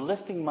thing of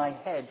lifting my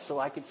head so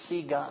I could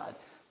see God.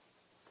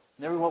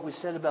 Remember what we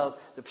said about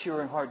the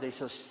pure in heart? They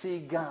shall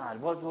see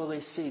God. What will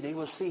they see? They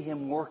will see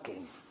Him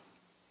working.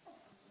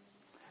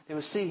 They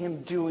will see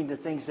Him doing the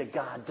things that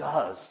God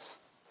does.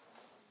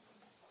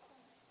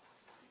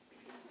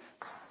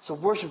 So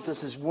worship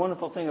does this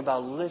wonderful thing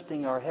about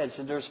lifting our heads,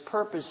 and there's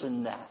purpose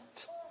in that.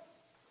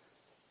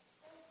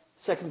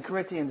 2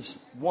 Corinthians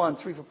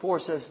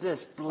 1:3-4 says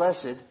this,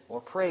 blessed or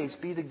praise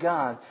be to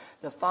God,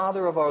 the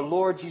Father of our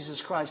Lord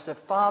Jesus Christ, the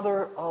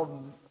Father of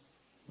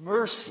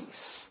mercies,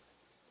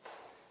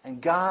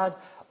 and God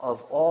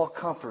of all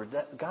comfort.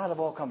 God of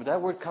all comfort.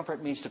 That word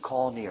comfort means to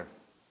call near.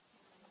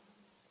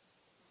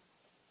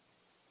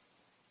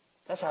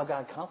 That's how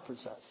God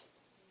comforts us.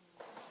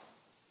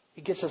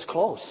 He gets us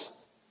close.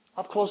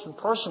 Up close and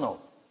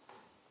personal.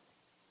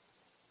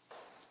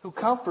 Who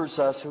comforts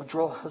us, who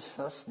draws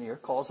us near,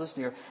 calls us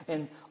near,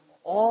 in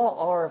all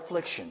our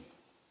affliction,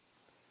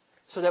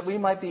 so that we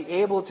might be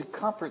able to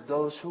comfort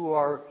those who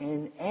are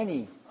in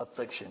any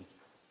affliction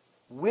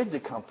with the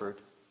comfort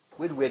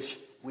with which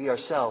we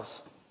ourselves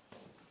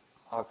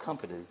are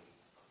comforted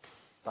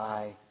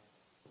by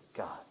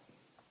God.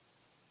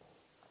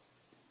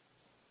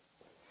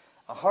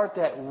 A heart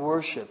that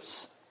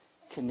worships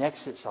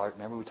connects its heart.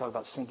 Remember, we talked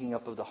about syncing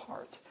up of the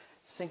heart.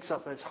 Syncs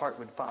up its heart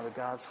with Father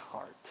God's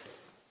heart.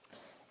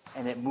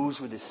 And it moves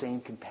with the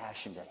same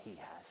compassion that He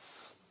has.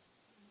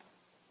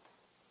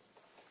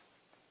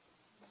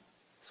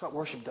 That's what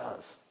worship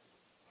does.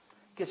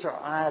 Gets our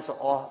eyes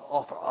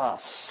off of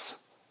us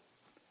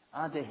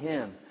onto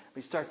Him.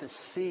 We start to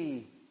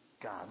see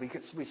God.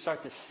 We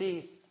start to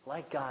see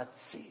like God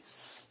sees.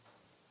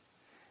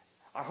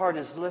 Our heart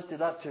is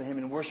lifted up to Him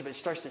in worship. It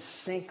starts to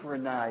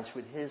synchronize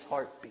with His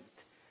heartbeat.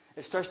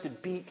 It starts to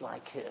beat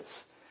like His.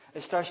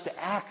 It starts to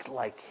act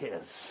like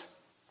His.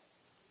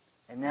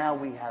 And now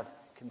we have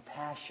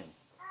compassion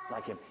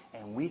like Him.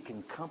 And we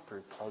can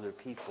comfort other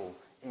people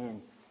in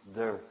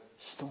their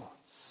storms.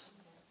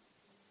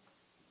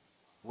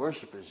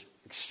 Worship is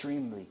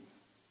extremely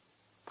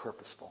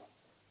purposeful.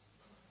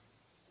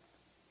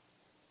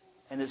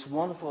 And it's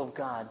wonderful of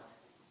God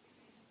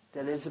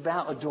that it's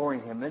about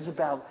adoring Him. It's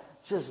about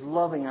just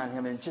loving on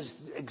Him and just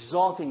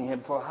exalting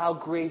Him for how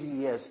great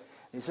He is.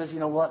 And He says, you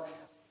know what?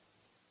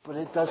 But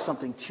it does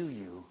something to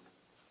you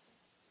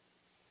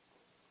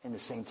in the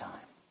same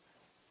time.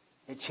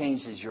 It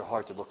changes your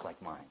heart to look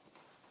like mine.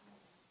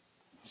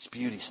 It's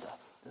beauty stuff.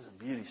 This is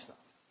beauty stuff.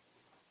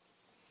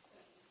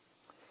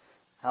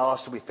 How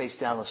else do we face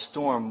down a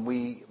storm?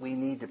 We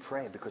need to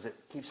pray because it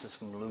keeps us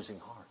from losing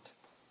heart.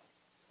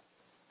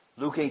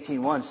 Luke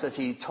 18:1 says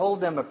He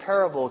told them a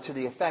parable to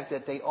the effect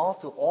that they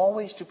ought to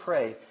always to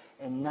pray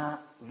and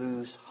not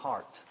lose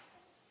heart.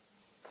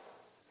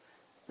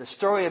 The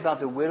story about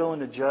the widow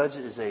and the judge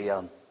is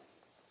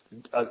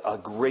a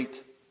great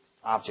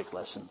object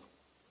lesson.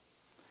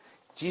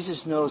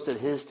 Jesus knows that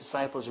His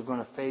disciples are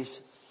going to face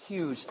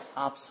huge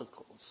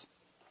obstacles.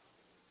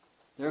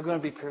 They're going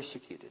to be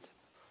persecuted.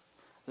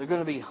 They're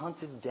going to be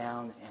hunted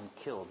down and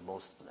killed,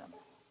 most of them.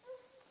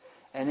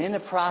 And in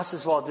the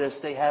process of all this,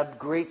 they have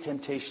great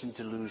temptation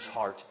to lose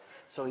heart.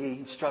 So He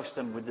instructs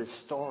them with this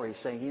story,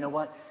 saying, you know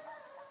what?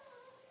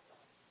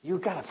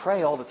 You've got to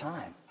pray all the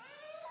time.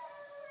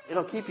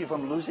 It'll keep you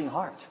from losing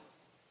heart.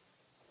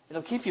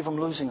 It'll keep you from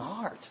losing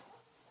heart.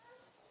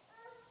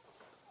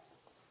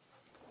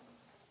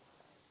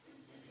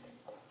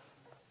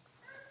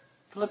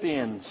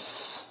 Philippians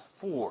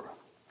 4,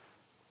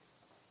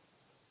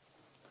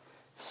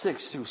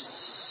 6 through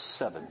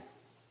 7.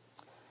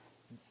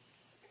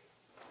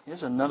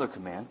 Here's another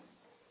command.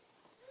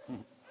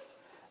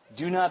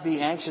 Do not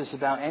be anxious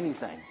about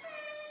anything,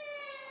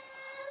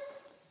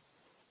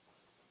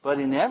 but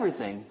in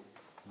everything,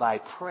 by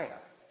prayer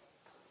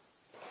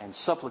and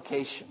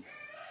supplication,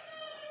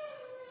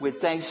 with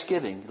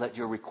thanksgiving, let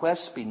your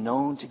requests be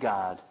known to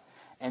God,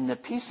 and the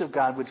peace of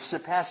God, which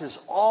surpasses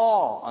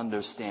all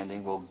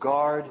understanding, will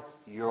guard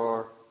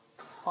your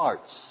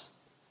hearts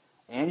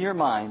and your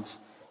minds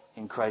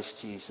in Christ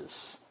Jesus.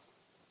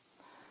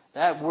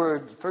 That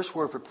word, first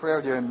word for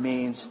prayer there,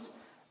 means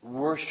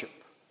worship,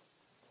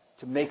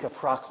 to make a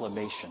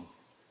proclamation.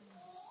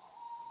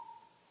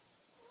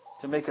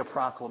 To make a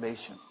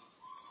proclamation.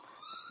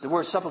 The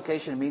word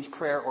supplication means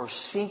prayer or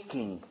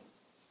seeking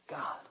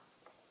God.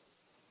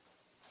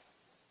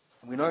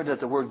 We learned that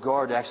the word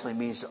guard actually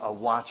means a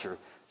watcher,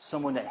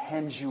 someone that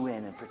hems you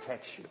in and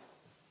protects you.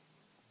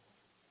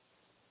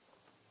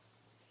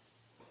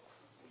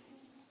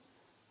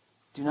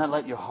 Do not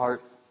let your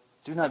heart,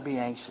 do not be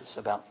anxious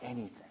about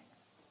anything.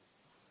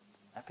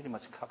 That pretty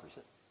much covers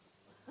it.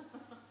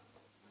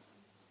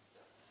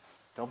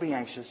 Don't be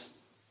anxious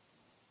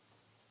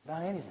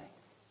about anything.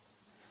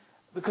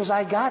 Because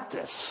I got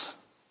this.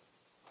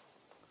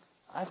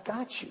 I've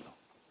got you.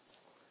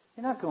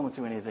 You're not going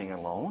through anything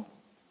alone.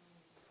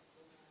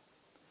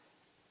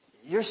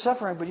 You're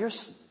suffering, but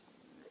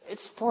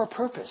it's for a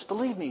purpose.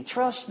 Believe me,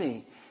 trust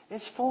me.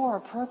 It's for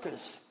a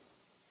purpose.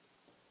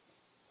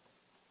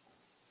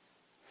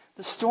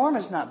 The storm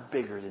is not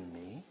bigger than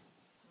me.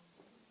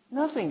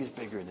 Nothing is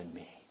bigger than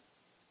me.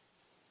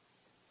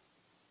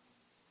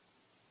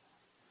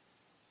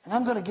 And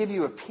I'm going to give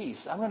you a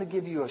peace. I'm going to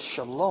give you a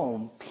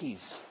shalom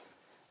peace.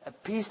 A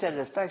peace that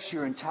affects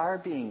your entire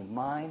being,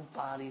 mind,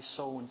 body,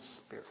 soul, and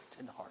spirit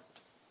and heart.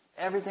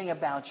 Everything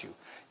about you.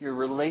 Your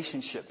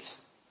relationships.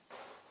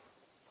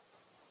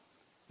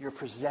 Your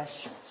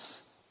possessions.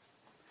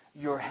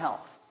 Your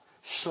health.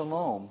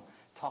 Shalom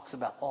talks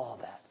about all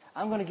that.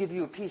 I'm going to give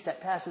you a peace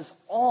that passes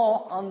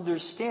all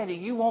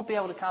understanding. You won't be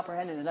able to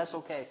comprehend it, and that's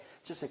okay.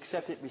 Just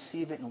accept it,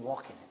 receive it, and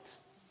walk in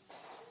it.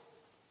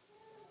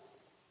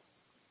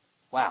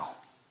 Wow.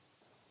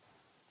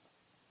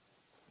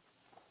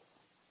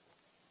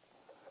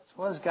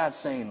 So what is God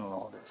saying in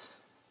all this?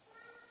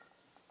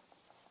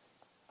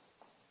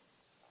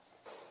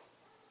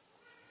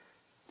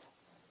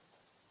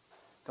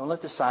 Don't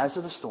let the size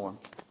of the storm,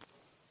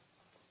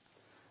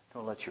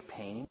 don't let your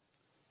pain,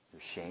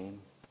 your shame,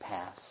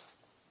 past,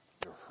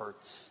 your hurts,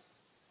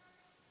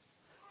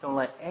 don't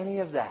let any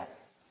of that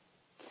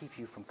keep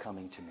you from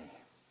coming to me.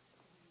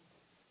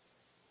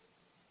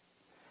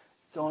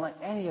 Don't let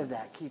any of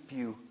that keep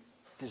you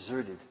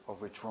deserted or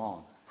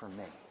withdrawn from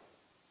me.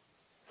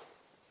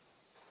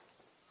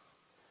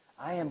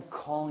 I am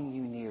calling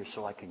you near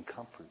so I can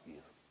comfort you.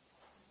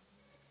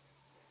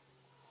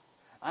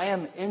 I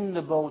am in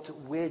the boat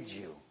with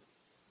you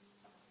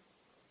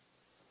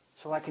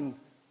so I can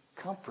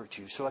comfort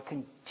you, so I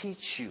can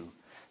teach you,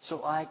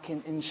 so I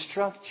can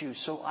instruct you,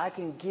 so I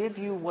can give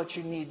you what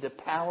you need, the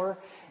power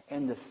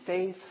and the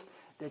faith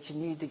that you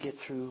need to get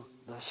through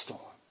the storm.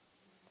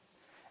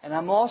 And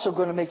I'm also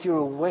going to make you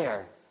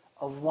aware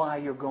of why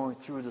you're going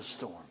through the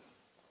storm.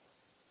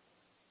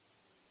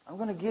 I'm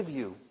going to give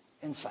you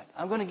insight.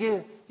 I'm going to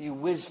give you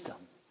wisdom.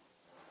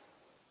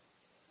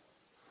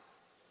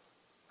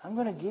 I'm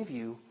going to give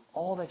you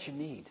all that you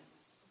need.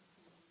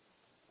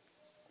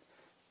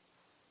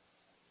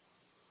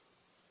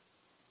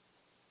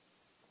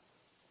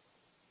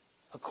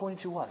 According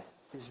to what?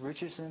 His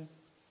riches in?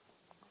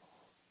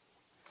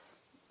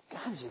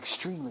 God is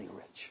extremely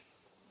rich.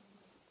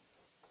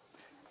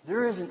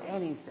 There isn't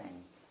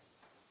anything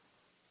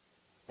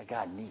that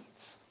God needs.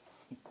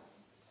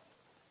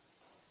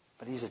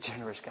 But He's a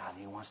generous God,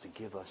 and He wants to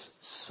give us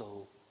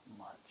so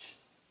much.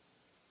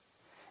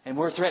 And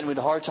we're threatened with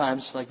hard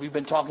times, like we've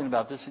been talking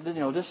about this. You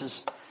know, this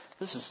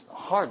is a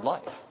hard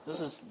life.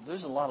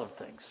 There's a lot of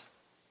things.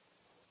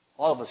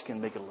 All of us can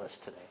make a list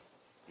today.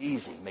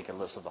 Easy, make a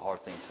list of the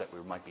hard things that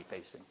we might be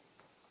facing.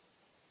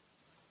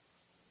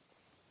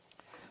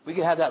 We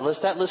could have that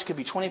list. That list could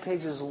be 20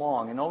 pages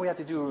long, and all we have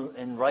to do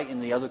and write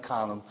in the other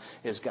column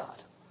is God.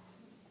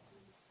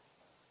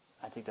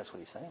 I think that's what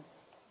He's saying.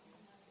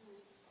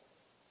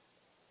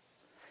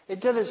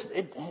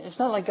 It's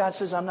not like God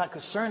says, I'm not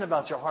concerned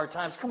about your hard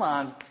times. Come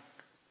on.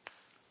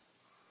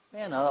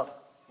 Man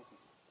up.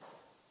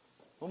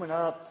 Woman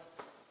up.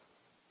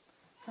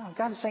 No,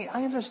 God is saying,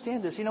 I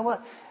understand this. You know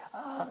what?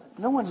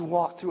 No one's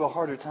walked through a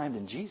harder time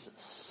than Jesus.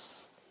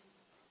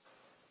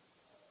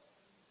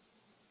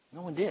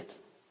 No one did.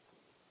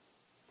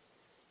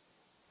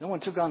 No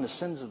one took on the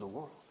sins of the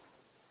world.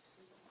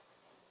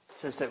 It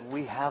says that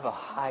we have a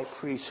high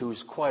priest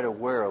who's quite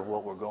aware of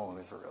what we're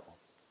going through.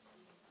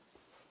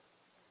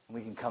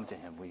 We can come to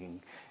Him. We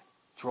can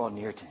draw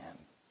near to Him.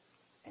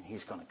 And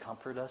He's going to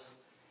comfort us.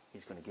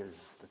 He's going to give us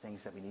the things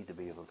that we need to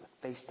be able to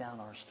face down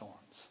our storms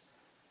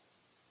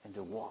and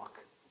to walk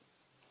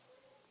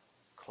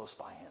close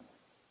by Him.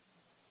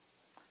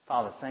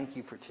 Father, thank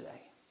You for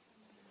today.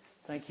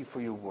 Thank You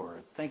for Your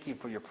word. Thank You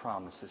for Your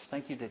promises.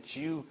 Thank You that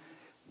You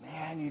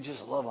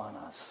just love on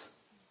us.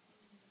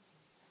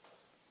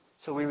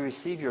 So we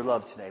receive Your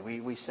love today.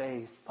 We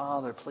say,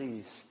 Father,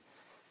 please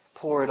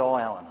pour it all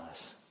out on us.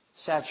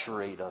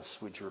 Saturate us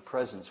with Your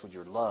presence, with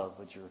Your love,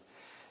 with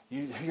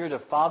You're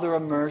the Father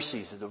of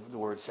mercies, as the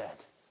word said.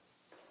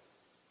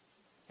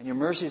 And Your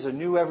mercies are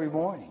new every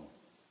morning.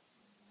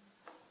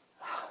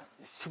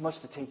 It's too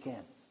much to take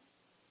in.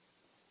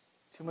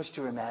 Too much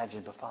to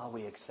imagine, but Father,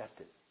 we accept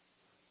it.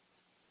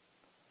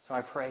 So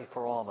I pray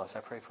for all of us.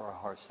 I pray for our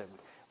hearts that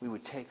we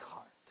would take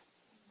heart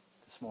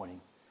this morning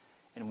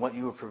in what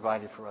You have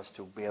provided for us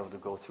to be able to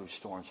go through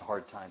storms,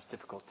 hard times,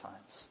 difficult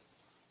times.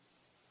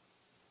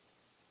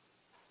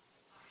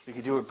 We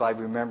can do it by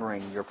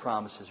remembering Your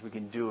promises. We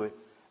can do it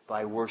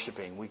by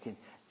worshiping. We can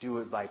do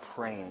it by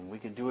praying. We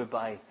can do it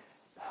by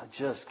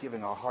just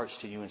giving our hearts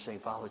to You and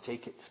saying, Father,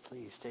 take it.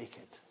 Please take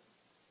it.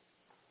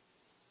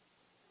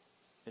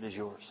 It is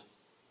Yours.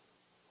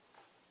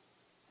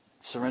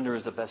 Surrender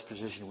is the best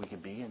position we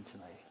can be in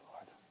tonight,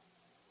 Lord.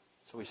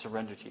 So we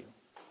surrender to You.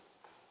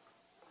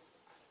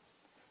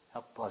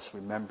 Help us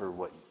remember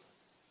what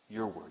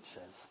Your word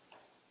says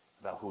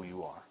about who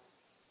You are.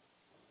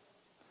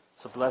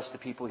 So bless the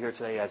people here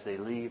today as they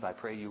leave. I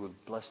pray You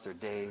would bless their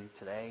day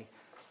today.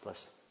 Bless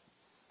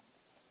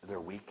their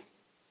week.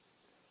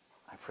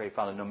 I pray,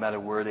 Father, no matter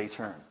where they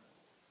turn,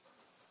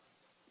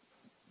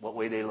 what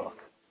way they look,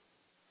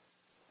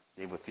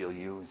 they would feel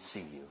You and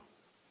see You.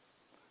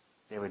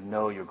 They would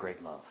know Your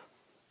great love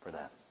for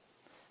them.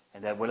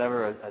 And that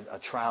whenever a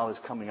trial is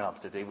coming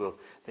up, that they will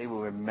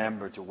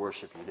remember to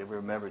worship You. They will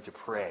remember to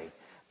pray.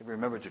 They will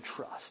remember to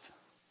trust.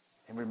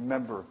 And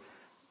remember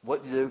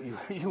what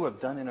you have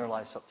done in our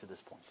lives up to this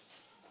point.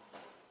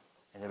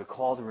 And they would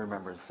call to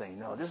remembrance saying,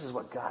 no, this is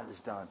what God has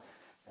done,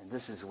 and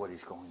this is what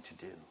He's going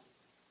to do.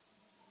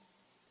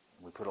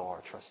 And we put all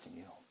our trust in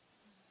You.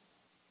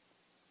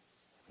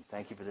 We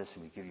thank You for this,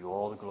 and we give You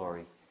all the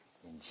glory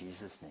in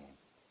Jesus' name.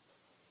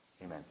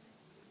 Amen.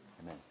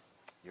 Amen.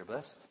 You're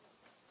blessed.